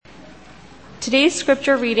Today's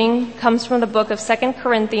scripture reading comes from the book of 2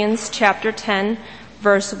 Corinthians chapter 10,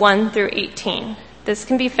 verse 1 through 18. This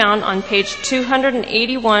can be found on page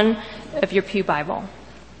 281 of your Pew Bible.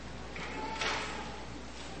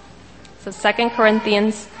 So 2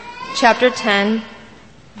 Corinthians chapter 10,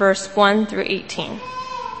 verse 1 through 18.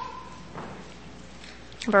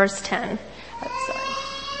 Verse 10.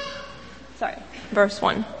 Verse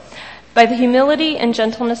 1. By the humility and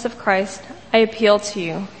gentleness of Christ, I appeal to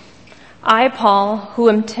you. I, Paul, who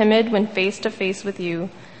am timid when face to face with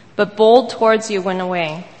you, but bold towards you when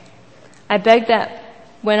away. I beg that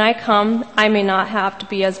when I come, I may not have to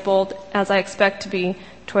be as bold as I expect to be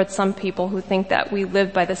towards some people who think that we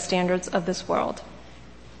live by the standards of this world.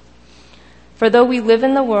 For though we live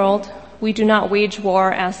in the world, we do not wage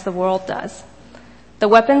war as the world does. The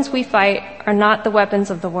weapons we fight are not the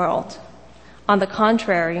weapons of the world. On the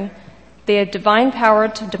contrary, they have divine power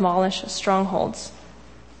to demolish strongholds.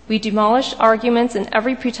 We demolish arguments and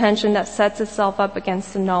every pretension that sets itself up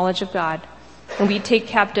against the knowledge of God, and we take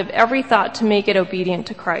captive every thought to make it obedient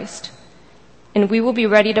to Christ. And we will be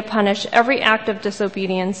ready to punish every act of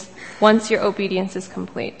disobedience once your obedience is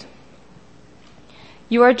complete.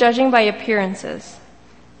 You are judging by appearances.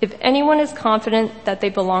 If anyone is confident that they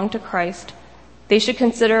belong to Christ, they should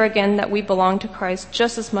consider again that we belong to Christ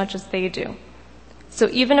just as much as they do. So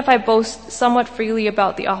even if I boast somewhat freely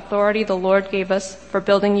about the authority the Lord gave us for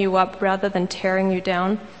building you up rather than tearing you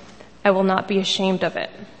down, I will not be ashamed of it.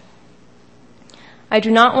 I do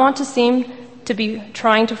not want to seem to be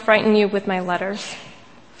trying to frighten you with my letters.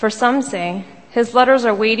 For some say, his letters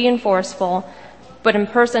are weighty and forceful, but in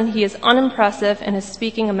person he is unimpressive and his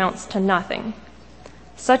speaking amounts to nothing.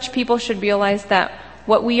 Such people should realize that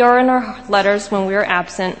what we are in our letters when we are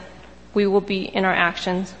absent, we will be in our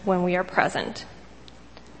actions when we are present.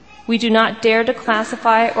 We do not dare to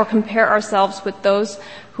classify or compare ourselves with those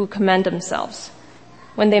who commend themselves.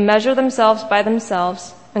 When they measure themselves by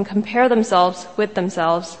themselves and compare themselves with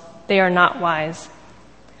themselves, they are not wise.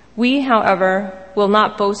 We, however, will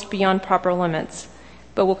not boast beyond proper limits,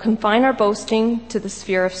 but will confine our boasting to the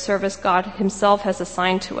sphere of service God himself has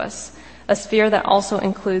assigned to us, a sphere that also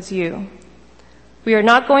includes you. We are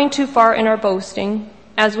not going too far in our boasting,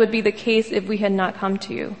 as would be the case if we had not come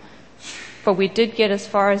to you. For we did get as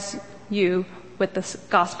far as you with the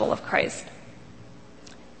gospel of Christ.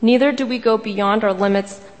 Neither do we go beyond our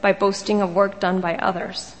limits by boasting of work done by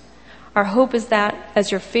others. Our hope is that as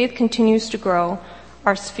your faith continues to grow,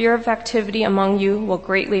 our sphere of activity among you will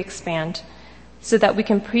greatly expand, so that we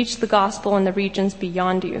can preach the gospel in the regions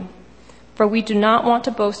beyond you. For we do not want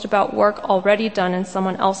to boast about work already done in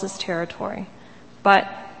someone else's territory, but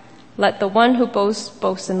let the one who boasts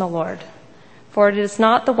boast in the Lord. For it is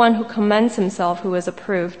not the one who commends himself who is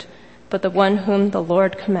approved, but the one whom the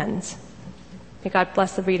Lord commends. May God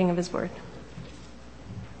bless the reading of his word.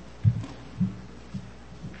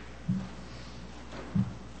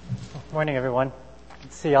 Good morning, everyone.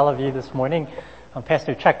 Good to see all of you this morning.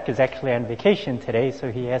 Pastor Chuck is actually on vacation today, so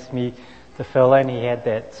he asked me to fill in. He had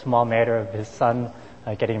that small matter of his son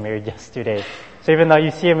getting married yesterday. So even though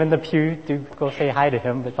you see him in the pew, do go say hi to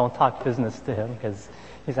him, but don't talk business to him because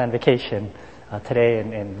he's on vacation today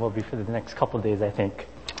and will be for the next couple of days, I think.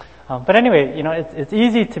 But anyway, it's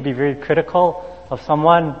easy to be very critical of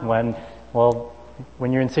someone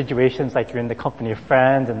when you're in situations like you're in the company of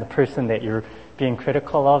friends and the person that you're being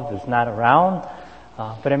critical of is not around.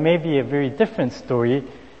 But it may be a very different story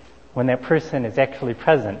when that person is actually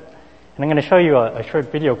present. And I'm going to show you a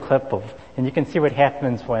short video clip and you can see what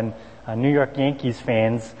happens when New York Yankees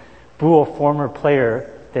fans boo a former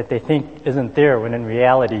player that they think isn't there when in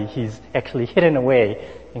reality he's actually hidden away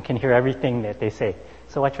and can hear everything that they say.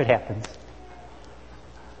 So watch what happens.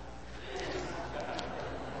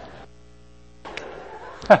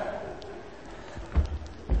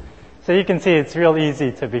 So you can see it's real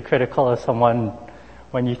easy to be critical of someone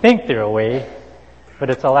when you think they're away, but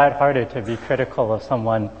it's a lot harder to be critical of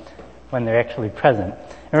someone when they're actually present.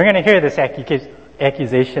 And we're going to hear this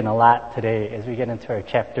accusation a lot today as we get into our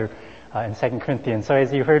chapter in 2 Corinthians. So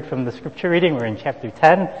as you heard from the scripture reading, we're in chapter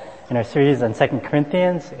 10 in our series on 2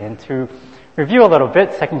 Corinthians. And to review a little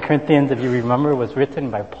bit, 2 Corinthians, if you remember, was written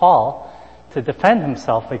by Paul to defend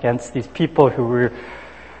himself against these people who were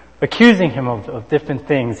accusing him of different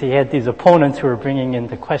things. He had these opponents who were bringing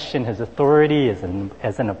into question his authority as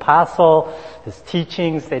an apostle, his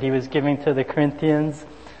teachings that he was giving to the Corinthians.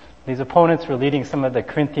 These opponents were leading some of the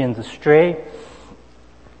Corinthians astray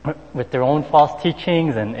with their own false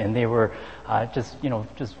teachings, and they were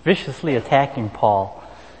just viciously attacking Paul.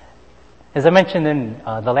 As I mentioned in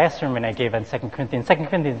the last sermon I gave on 2 Corinthians, 2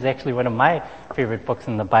 Corinthians is actually one of my favorite books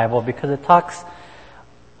in the Bible because it talks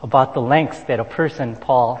about the lengths that a person,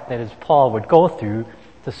 Paul, would go through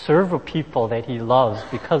to serve a people that he loves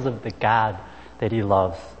because of the God that he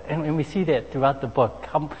loves. And we see that throughout the book,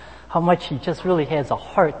 how much he just really has a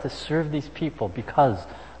heart to serve these people because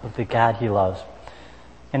of the God he loves.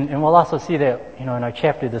 And we'll also see that, in our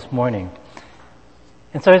chapter this morning.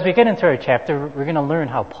 And so as we get into our chapter, we're going to learn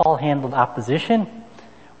how Paul handled opposition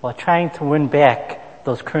while trying to win back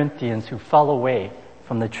those Corinthians who fell away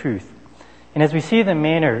from the truth. And as we see the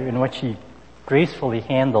manner in which he gracefully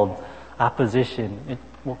handled opposition, it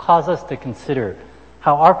will cause us to consider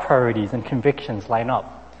how our priorities and convictions line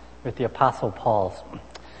up with the Apostle Paul's.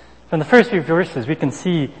 From the first few verses, we can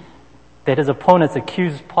see that his opponents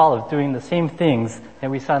accused Paul of doing the same things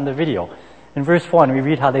that we saw in the video. In verse 1, we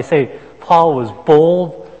read how they say, Paul was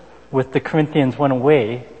bold with the Corinthians when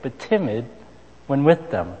away, but timid when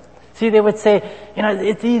with them. See, they would say,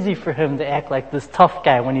 it's easy for him to act like this tough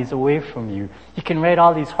guy when he's away from you. He can write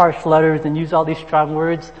all these harsh letters and use all these strong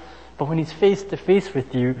words, but when he's face to face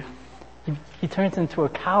with you, he turns into a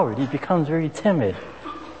coward. He becomes very timid.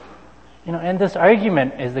 And this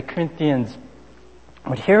argument, as the Corinthians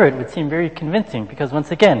would hear it, would seem very convincing because once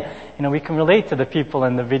again, we can relate to the people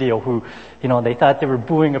in the video who, they thought they were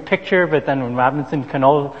booing a picture, but then when Robinson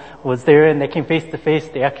Cano was there and they came face to face,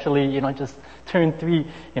 they actually, just turned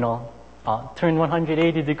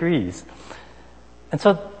 180 degrees. And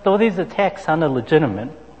so, though these attacks sounded legitimate,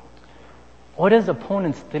 what his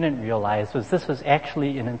opponents didn't realize was this was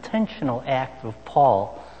actually an intentional act of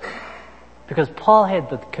Paul, because Paul had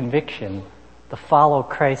the conviction to follow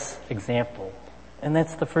Christ's example. And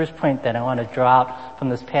that's the first point that I want to draw out from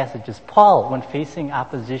this passage is Paul, when facing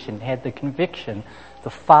opposition, had the conviction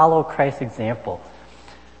to follow Christ's example.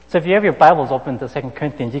 So if you have your Bibles open to 2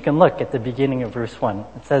 Corinthians, you can look at the beginning of verse 1.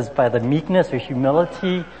 It says, by the meekness or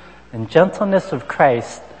humility and gentleness of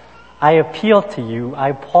Christ, I appeal to you,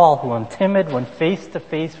 I, Paul, who am timid when face to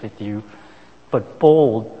face with you, but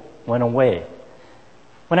bold when away.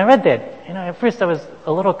 When I read that, at first I was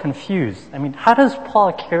a little confused. How does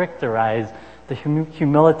Paul characterize the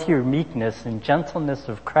humility or meekness and gentleness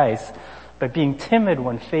of Christ by being timid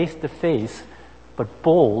when face to face, but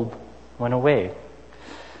bold when away?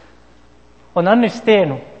 Well, to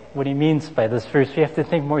understand what he means by this verse, we have to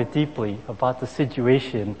think more deeply about the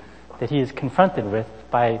situation that he is confronted with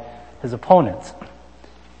by his opponents.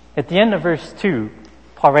 At the end of verse 2,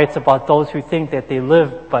 Paul writes about those who think that they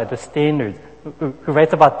live by the standards, who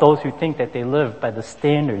writes about those who think that they live by the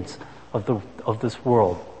standards of this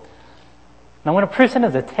world. Now, when a person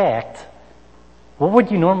is attacked, what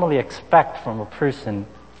would you normally expect from a person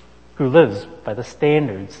who lives by the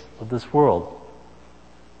standards of this world?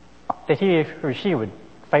 That he or she would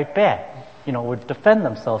fight back, would defend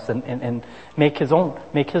themselves and make her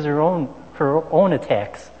own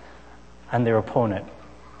attacks on their opponent.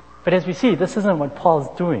 But as we see, this isn't what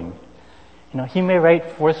Paul's doing. He may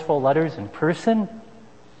write forceful letters in person,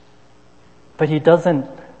 but he doesn't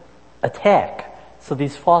attack. So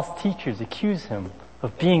these false teachers accuse him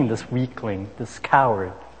of being this weakling, this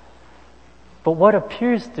coward. But what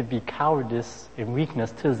appears to be cowardice and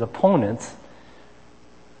weakness to his opponents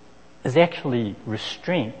is actually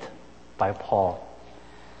restraint by Paul.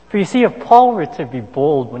 For you see, if Paul were to be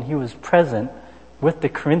bold when he was present with the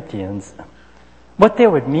Corinthians, what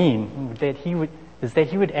that would mean is that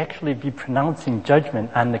he would actually be pronouncing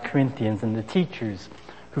judgment on the Corinthians and the teachers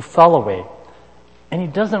who fell away. And he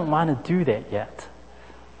doesn't want to do that yet.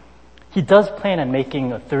 He does plan on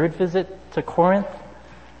making a third visit to Corinth,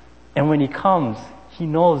 and when he comes, he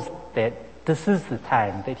knows that this is the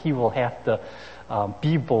time that he will have to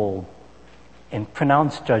be bold and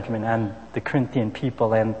pronounce judgment on the Corinthian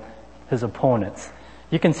people and his opponents.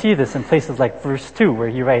 You can see this in places like verse 2, where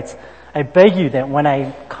he writes, I beg you that when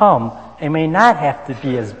I come, I may not have to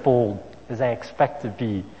be as bold as I expect to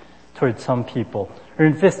be towards some people. Or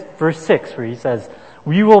in verse 6, where he says,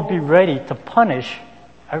 we will be ready to punish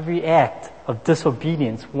every act of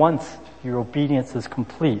disobedience once your obedience is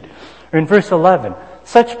complete. Or in verse 11,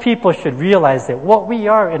 such people should realize that what we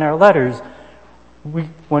are in our letters,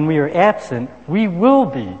 when we are absent, we will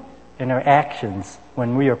be in our actions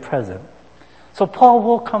when we are present. So Paul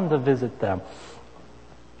will come to visit them.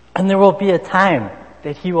 And there will be a time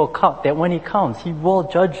that he will come, that when he comes, he will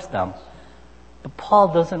judge them. But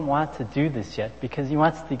Paul doesn't want to do this yet because he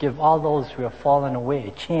wants to give all those who have fallen away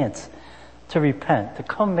a chance to repent, to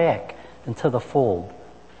come back into the fold.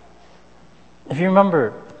 If you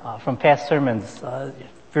remember from past sermons,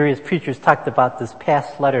 various preachers talked about this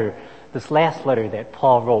last letter that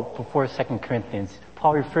Paul wrote before 2 Corinthians.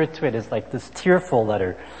 Paul referred to it as like this tearful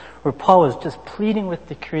letter, where Paul was just pleading with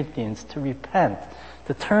the Corinthians to repent,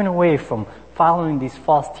 to turn away from following these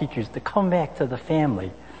false teachers to come back to the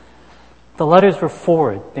family. The letters were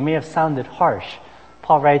forward. They may have sounded harsh.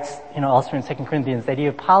 Paul writes, also in 2 Corinthians, that he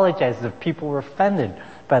apologizes if people were offended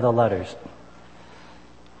by the letters.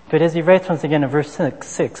 But as he writes once again in verse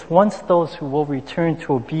 6, once those who will return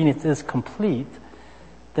to obedience is complete,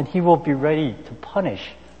 then he will be ready to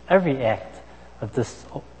punish every act of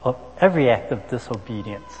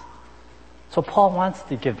disobedience. So Paul wants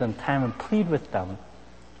to give them time and plead with them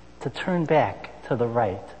to turn back to the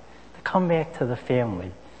right, to come back to the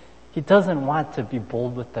family. He doesn't want to be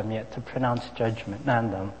bold with them yet, to pronounce judgment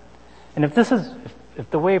on them. And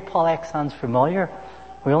if the way Paul acts sounds familiar,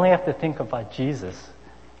 we only have to think about Jesus.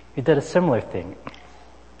 He did a similar thing.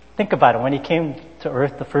 Think about it. When he came to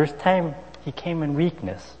earth the first time, he came in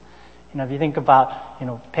weakness. If you think about,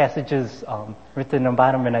 passages written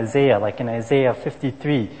about him in Isaiah, like in Isaiah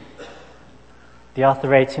 53, the author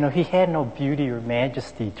writes, he had no beauty or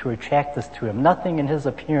majesty to attract us to him, nothing in his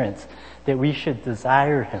appearance that we should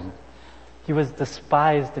desire him. He was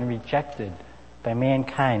despised and rejected by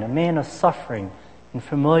mankind, a man of suffering and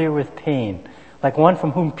familiar with pain, like one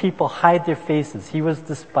from whom people hide their faces. He was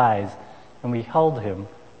despised, and we held him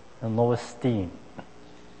in low esteem.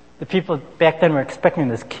 The people back then were expecting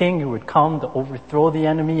this king who would come to overthrow the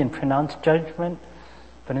enemy and pronounce judgment,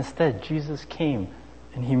 but instead Jesus came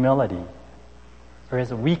in humility, or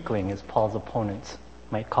as a weakling, as Paul's opponents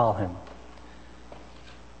might call him.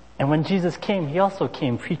 And when Jesus came, he also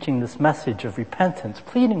came preaching this message of repentance,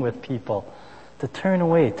 pleading with people to turn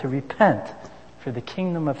away, to repent, for the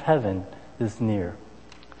kingdom of heaven is near.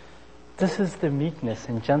 This is the meekness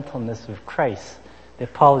and gentleness of Christ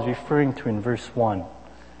that Paul is referring to in verse 1.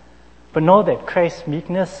 But know that Christ's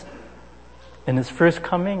meekness in his first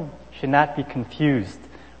coming should not be confused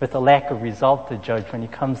with a lack of resolve to judge when he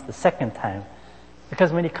comes the second time.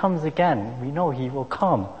 Because when he comes again, we know he will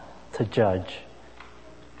come to judge,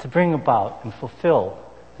 to bring about and fulfill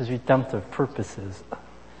his redemptive purposes.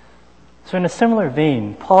 So in a similar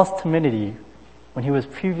vein, Paul's timidity when he was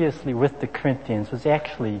previously with the Corinthians was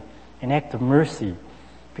actually an act of mercy,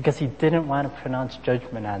 because he didn't want to pronounce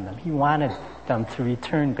judgment on them. He wanted them to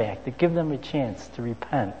return back, to give them a chance to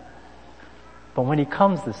repent. But when he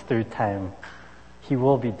comes this third time, he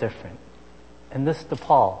will be different. And this to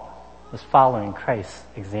Paul was following Christ's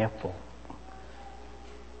example.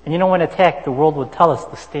 And when attacked, the world would tell us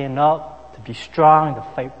to stand up, to be strong, to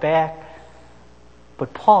fight back.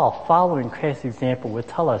 But Paul, following Christ's example, would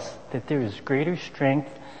tell us that there is greater strength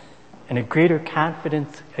and a greater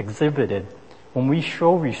confidence exhibited when we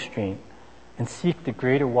show restraint and seek the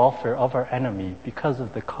greater welfare of our enemy because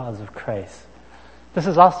of the cause of Christ. This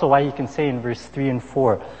is also why he can say in verse 3 and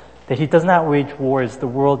 4 that he does not wage war as the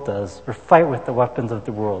world does or fight with the weapons of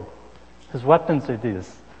the world. His weapons are these.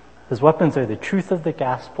 His weapons are the truth of the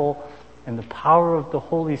gospel and the power of the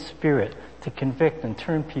Holy Spirit to convict and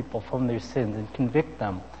turn people from their sins and convict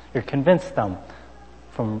them or convince them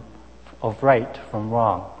of right from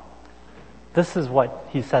wrong. This is what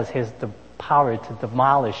he says has the power to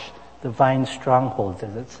demolish divine strongholds,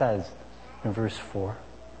 as it says in verse 4.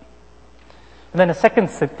 And then a second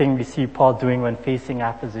thing we see Paul doing when facing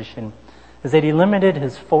opposition is that he limited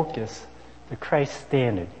his focus to Christ's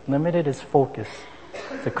standard. Limited his focus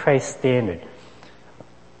to Christ's standard.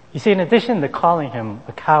 You see, in addition to calling him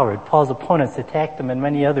a coward, Paul's opponents attacked him in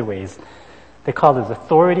many other ways. They called his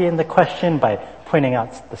authority into question by pointing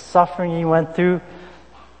out the suffering he went through.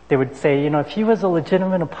 They would say, if he was a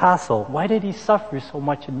legitimate apostle, why did he suffer so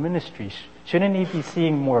much in ministry? Shouldn't he be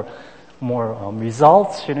seeing more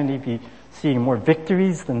results? Shouldn't he be seeing more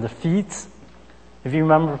victories than defeats? If you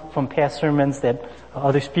remember from past sermons that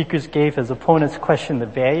other speakers gave, his opponents questioned the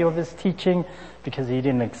value of his teaching because he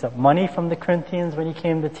didn't accept money from the Corinthians when he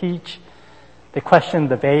came to teach. They questioned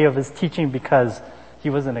the value of his teaching because he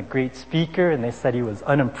wasn't a great speaker, and they said he was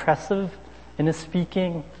unimpressive in his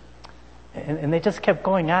speaking. And they just kept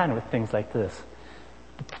going on with things like this.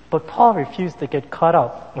 But Paul refused to get caught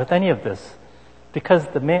up with any of this because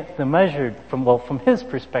the measure, from his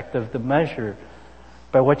perspective, the measure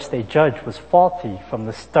by which they judged was faulty from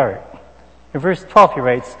the start. In verse 12 he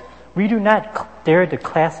writes, "We do not dare to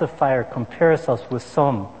classify or compare ourselves with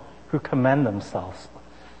some who commend themselves.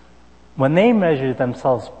 When they measure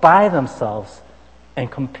themselves by themselves and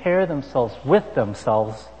compare themselves with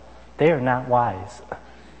themselves, they are not wise."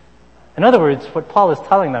 In other words, what Paul is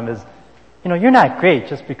telling them is, you're not great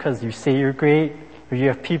just because you say you're great, or you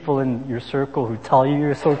have people in your circle who tell you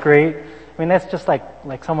you're so great. That's just like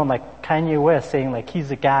someone like Kanye West saying he's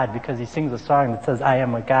a god because he sings a song that says, "I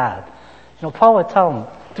am a god." Paul would tell them,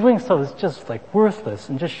 doing so is just worthless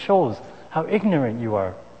and just shows how ignorant you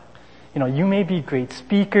are. You may be great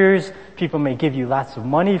speakers. People may give you lots of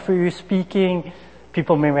money for your speaking.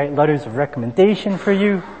 People may write letters of recommendation for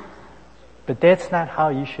you. But that's not how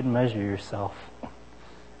you should measure yourself.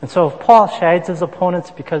 And so if Paul chides his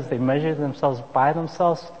opponents because they measure themselves by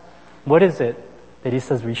themselves, what is it that he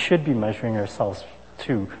says we should be measuring ourselves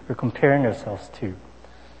to or comparing ourselves to?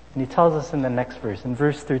 And he tells us in the next verse, in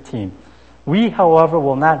verse 13, "We, however,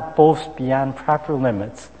 will not boast beyond proper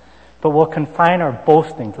limits, but will confine our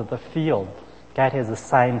boasting to the field God has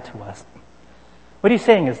assigned to us." What he's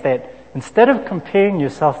saying is that instead of comparing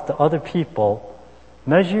yourself to other people,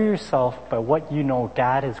 measure yourself by what you know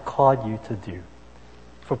God has called you to do.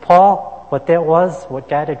 For Paul, what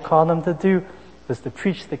God had called him to do, was to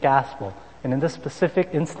preach the gospel. And in this specific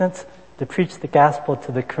instance, to preach the gospel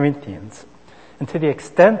to the Corinthians. And to the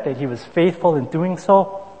extent that he was faithful in doing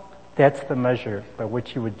so, that's the measure by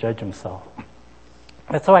which he would judge himself.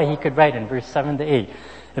 That's why he could write in verse 7 to 8,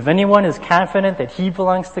 "If anyone is confident that he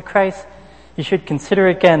belongs to Christ, he should consider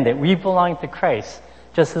again that we belong to Christ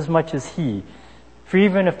just as much as he. For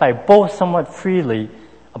even if I boast somewhat freely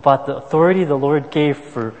about the authority the Lord gave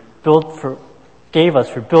us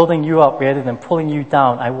for building you up rather than pulling you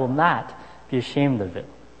down, I will not be ashamed of it."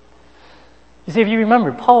 You see, if you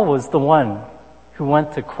remember, Paul was the one who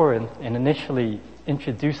went to Corinth and initially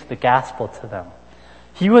introduced the gospel to them.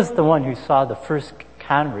 He was the one who saw the first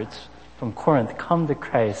converts from Corinth come to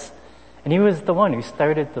Christ, and he was the one who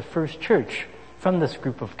started the first church from this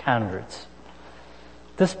group of converts.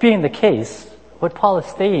 This being the case, what Paul is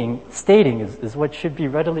stating is what should be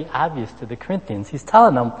readily obvious to the Corinthians. He's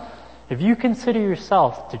telling them, if you consider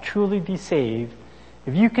yourself to truly be saved,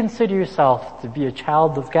 if you consider yourself to be a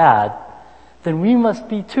child of God, then we must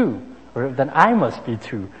be too, or then I must be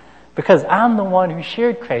too, because I'm the one who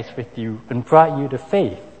shared Christ with you and brought you to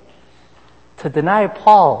faith. To deny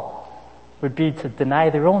Paul would be to deny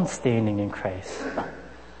their own standing in Christ.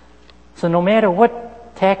 So no matter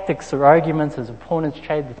what tactics or arguments his opponents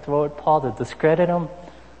tried to throw at Paul to discredit him,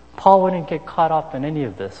 Paul wouldn't get caught up in any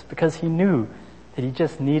of this because he knew that he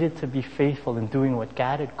just needed to be faithful in doing what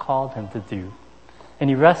God had called him to do.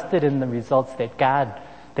 And he rested in the results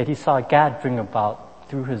that he saw God bring about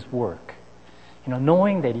through his work.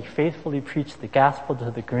 Knowing that he faithfully preached the gospel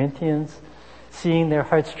to the Corinthians, seeing their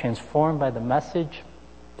hearts transformed by the message,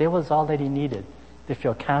 that was all that he needed to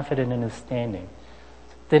feel confident in his standing.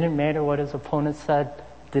 Didn't matter what his opponents said,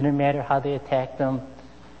 didn't matter how they attacked him.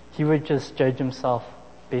 He would just judge himself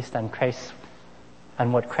based on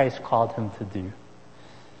what Christ called him to do.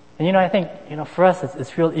 And I think, for us,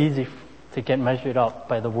 it's real easy to get measured up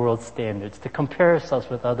by the world's standards, to compare ourselves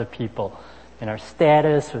with other people in our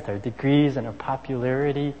status, with our degrees and our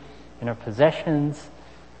popularity, in our possessions.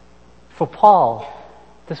 For Paul,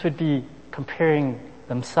 this would be comparing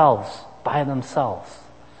themselves by themselves.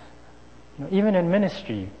 Even in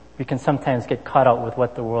ministry, we can sometimes get caught up with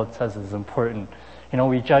what the world says is important.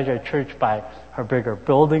 We judge our church by how big our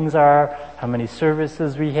buildings are, how many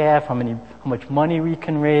services we have, how much money we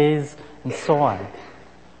can raise, and so on.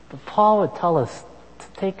 But Paul would tell us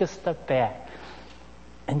to take a step back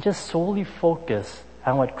and just solely focus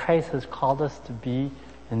on what Christ has called us to be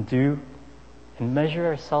and do and measure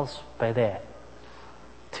ourselves by that.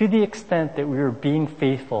 To the extent that we are being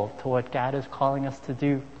faithful to what God is calling us to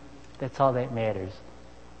do, that's all that matters.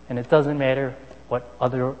 And it doesn't matter what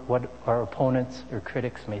our opponents or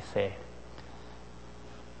critics may say.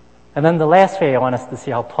 And then the last way I want us to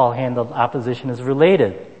see how Paul handled opposition is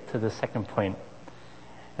related to the second point.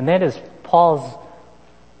 And that is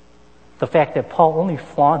the fact that Paul only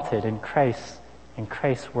flaunted in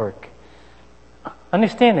Christ's work.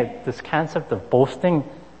 Understand that this concept of boasting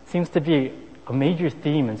seems to be a major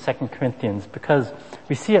theme in 2 Corinthians because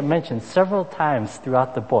we see it mentioned several times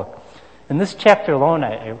throughout the book. In this chapter alone,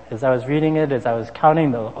 as I was reading it, as I was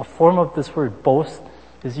counting, a form of this word boast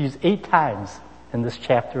is used 8 times in this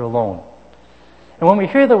chapter alone. And when we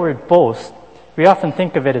hear the word boast, we often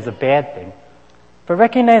think of it as a bad thing. But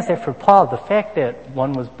recognize that for Paul, the fact that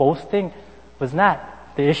one was boasting was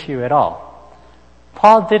not the issue at all.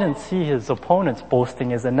 Paul didn't see his opponents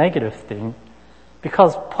boasting as a negative thing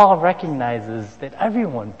because Paul recognizes that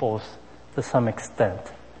everyone boasts to some extent.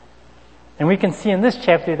 And we can see in this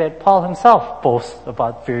chapter that Paul himself boasts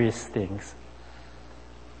about various things.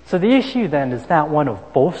 So the issue then is not one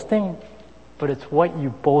of boasting, but it's what you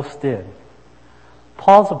boast in.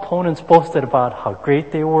 Paul's opponents boasted about how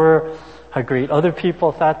great they were, how great other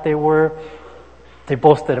people thought they were. They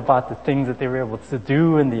boasted about the things that they were able to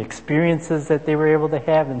do and the experiences that they were able to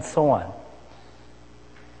have and so on.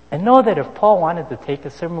 And know that if Paul wanted to take a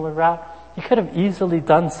similar route, he could have easily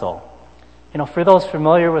done so. For those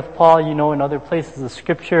familiar with Paul, in other places of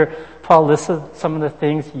Scripture, Paul listed some of the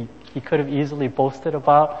things he could have easily boasted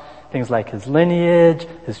about. Things like his lineage,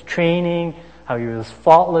 his training, how he was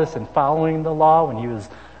faultless in following the law when he was,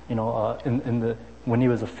 when he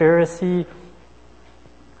was a Pharisee.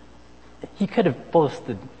 He could have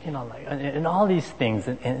boasted, in all these things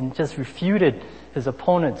and just refuted his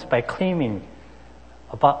opponents by claiming,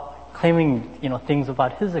 things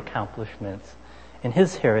about his accomplishments and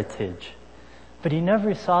his heritage. But he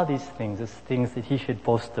never saw these things as things that he should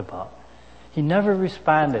boast about. He never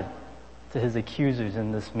responded to his accusers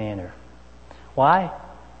in this manner. Why?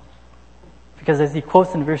 Because as he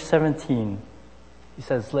quotes in verse 17, he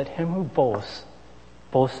says, "Let him who boasts,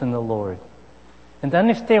 boast in the Lord." And to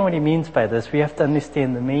understand what he means by this, we have to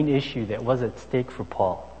understand the main issue that was at stake for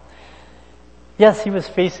Paul. Yes, he was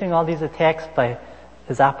facing all these attacks by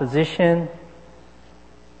his opposition.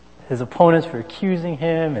 His opponents were accusing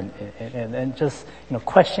him and just,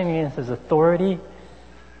 questioning his authority.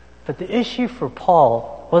 But the issue for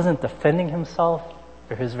Paul wasn't defending himself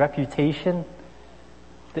or his reputation.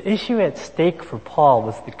 The issue at stake for Paul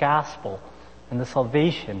was the gospel and the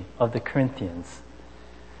salvation of the Corinthians.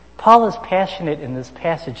 Paul is passionate in this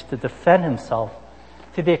passage to defend himself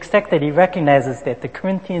to the extent that he recognizes that the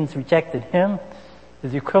Corinthians rejected him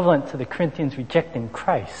is equivalent to the Corinthians rejecting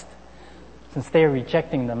Christ, since they are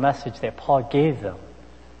rejecting the message that Paul gave them.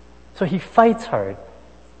 So he fights hard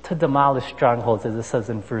to demolish strongholds, as it says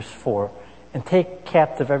in verse 4, and take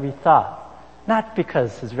captive every thought, not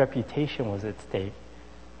because his reputation was at stake,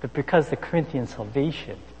 but because the Corinthian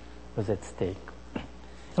salvation was at stake.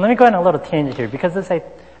 And let me go on a little tangent here, because this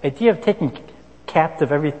idea of taking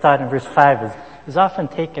captive every thought in verse 5 is often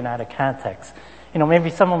taken out of context. Maybe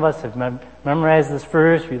some of us have memorized this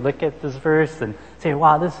verse, we look at this verse and say,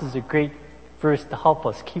 wow, this is a great verse to help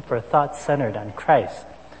us keep our thoughts centered on Christ.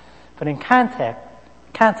 But in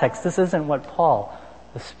context, this isn't what Paul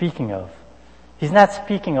is speaking of. He's not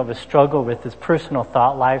speaking of a struggle with his personal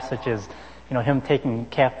thought life, such as, him taking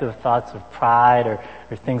captive thoughts of pride or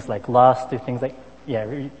things like lust or things like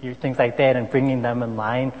that and bringing them in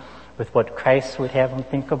line with what Christ would have him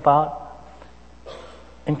think about.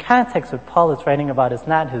 In context, what Paul is writing about is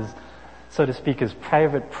not his, so to speak, his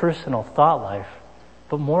private personal thought life,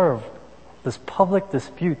 but more of this public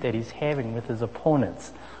dispute that he's having with his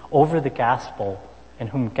opponents over the gospel and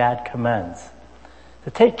whom God commends.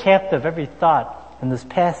 To take captive every thought in this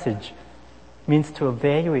passage means to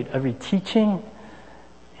evaluate every teaching,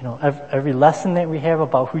 every lesson that we have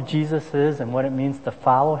about who Jesus is and what it means to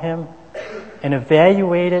follow him, and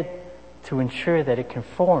evaluate it to ensure that it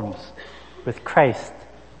conforms with Christ's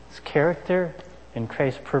character and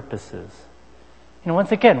Christ's purposes.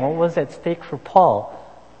 Once again, what was at stake for Paul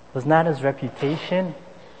was not his reputation,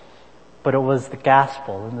 but it was the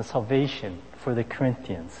gospel and the salvation for the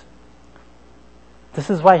Corinthians. This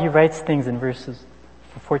is why he writes things in verses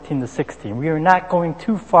 14 to 16. "We are not going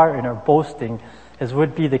too far in our boasting, as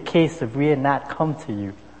would be the case if we had not come to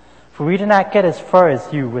you. For we did not get as far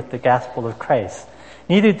as you with the gospel of Christ.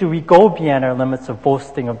 Neither do we go beyond our limits of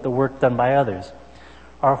boasting of the work done by others.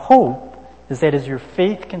 Our hope is that as your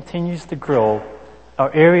faith continues to grow,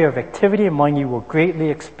 our area of activity among you will greatly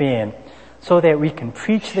expand, so that we can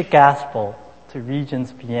preach the gospel to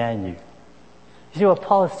regions beyond you." You see, what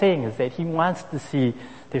Paul is saying is that he wants to see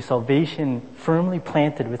their salvation firmly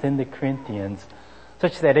planted within the Corinthians,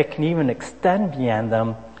 such that it can even extend beyond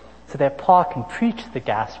them, so that Paul can preach the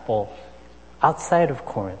gospel outside of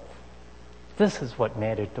Corinth. This is what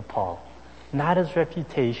mattered to Paul. Not his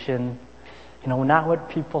reputation, not what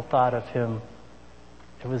people thought of him.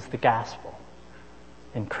 It was the gospel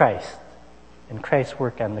in Christ and Christ's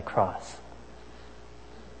work on the cross.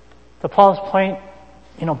 To Paul's point,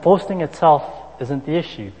 boasting itself isn't the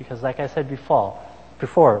issue, because like I said before,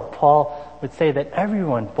 Paul would say that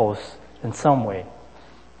everyone boasts in some way.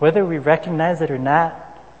 Whether we recognize it or not,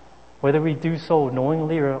 whether we do so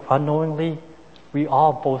knowingly or unknowingly, we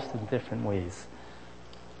all boast in different ways.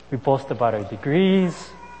 We boast about our degrees,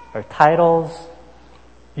 our titles,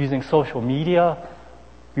 using social media.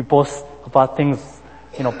 We boast about things,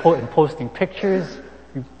 in posting pictures.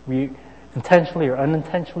 We intentionally or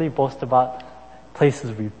unintentionally boast about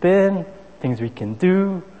places we've been, things we can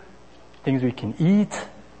do, things we can eat,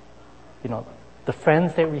 the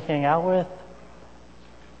friends that we hang out with.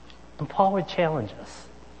 And Paul would challenge us.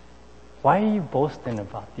 Why are you boasting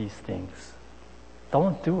about these things?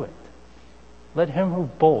 Don't do it. Let him who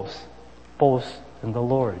boasts, boast in the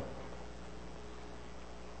Lord.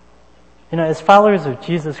 As followers of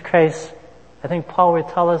Jesus Christ, I think Paul would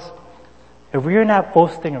tell us, if we are not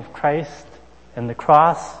boasting of Christ and the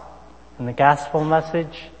cross and the gospel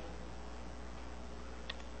message,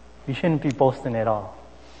 we shouldn't be boasting at all.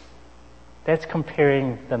 That's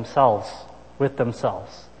comparing themselves with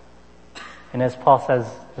themselves. And as Paul says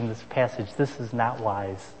in this passage, this is not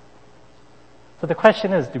wise. So the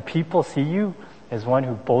question is, do people see you as one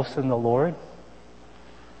who boasts in the Lord?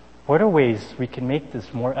 What are ways we can make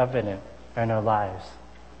this more evident in our lives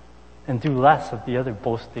and do less of the other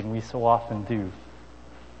boasting we so often do?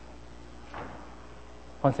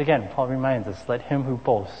 Once again, Paul reminds us, let him who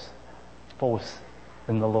boasts, boast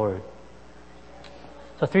in the Lord.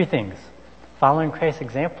 So 3 things. Following Christ's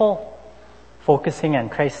example, focusing on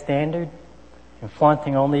Christ's standard, and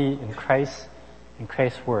flaunting only in Christ and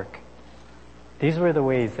Christ's work. These were the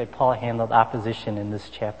ways that Paul handled opposition in this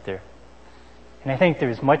chapter. And I think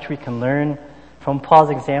there's much we can learn from Paul's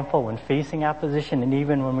example when facing opposition and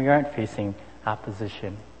even when we aren't facing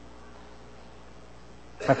opposition.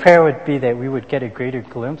 My prayer would be that we would get a greater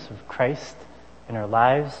glimpse of Christ in our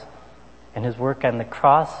lives and his work on the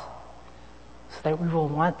cross so that we will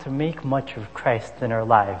want to make much of Christ in our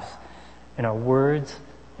lives, in our words,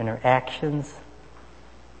 in our actions,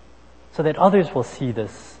 so that others will see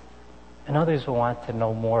this and others will want to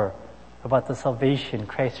know more about the salvation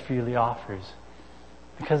Christ freely offers,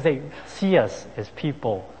 because they see us as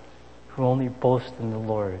people who only boast in the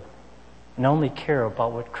Lord and only care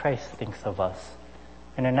about what Christ thinks of us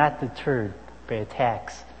and are not deterred by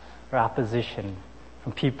attacks or opposition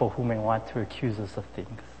from people who may want to accuse us of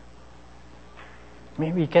things.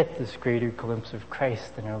 May we get this greater glimpse of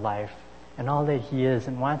Christ in our life and all that he is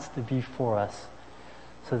and wants to be for us,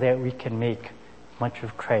 so that we can make much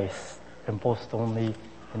of Christ and boast only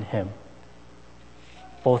in him,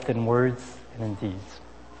 both in words and in deeds.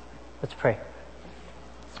 Let's pray.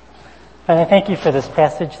 And I thank you for this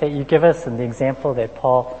passage that you give us and the example that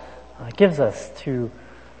Paul gives us to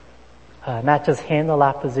not just handle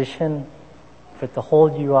opposition, but to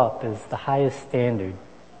hold you up as the highest standard,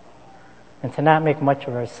 and to not make much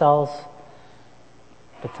of ourselves,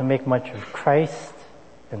 but to make much of Christ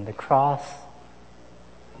and the cross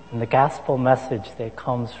and the gospel message that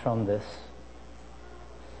comes from this.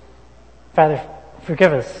 Father,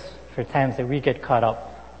 forgive us for times that we get caught up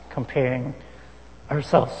comparing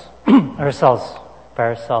ourselves by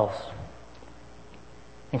ourselves,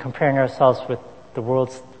 and comparing ourselves with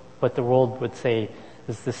what the world would say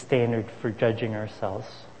is the standard for judging ourselves.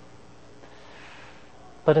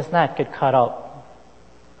 Let us not get caught up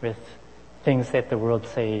with things that the world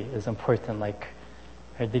say is important, like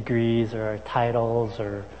our degrees or our titles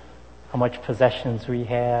or how much possessions we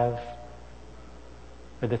have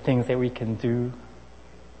or the things that we can do.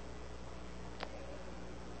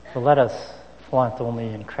 But let us flaunt only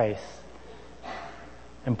in Christ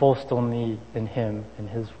and boast only in him and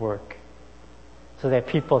his work, so that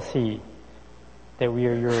people see that we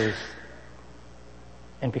are yours.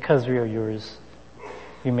 And because we are yours,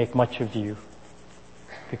 we make much of you,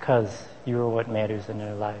 because you are what matters in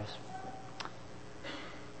our lives.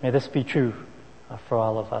 May this be true for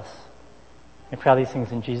all of us. I pray all these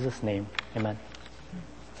things in Jesus' name. Amen.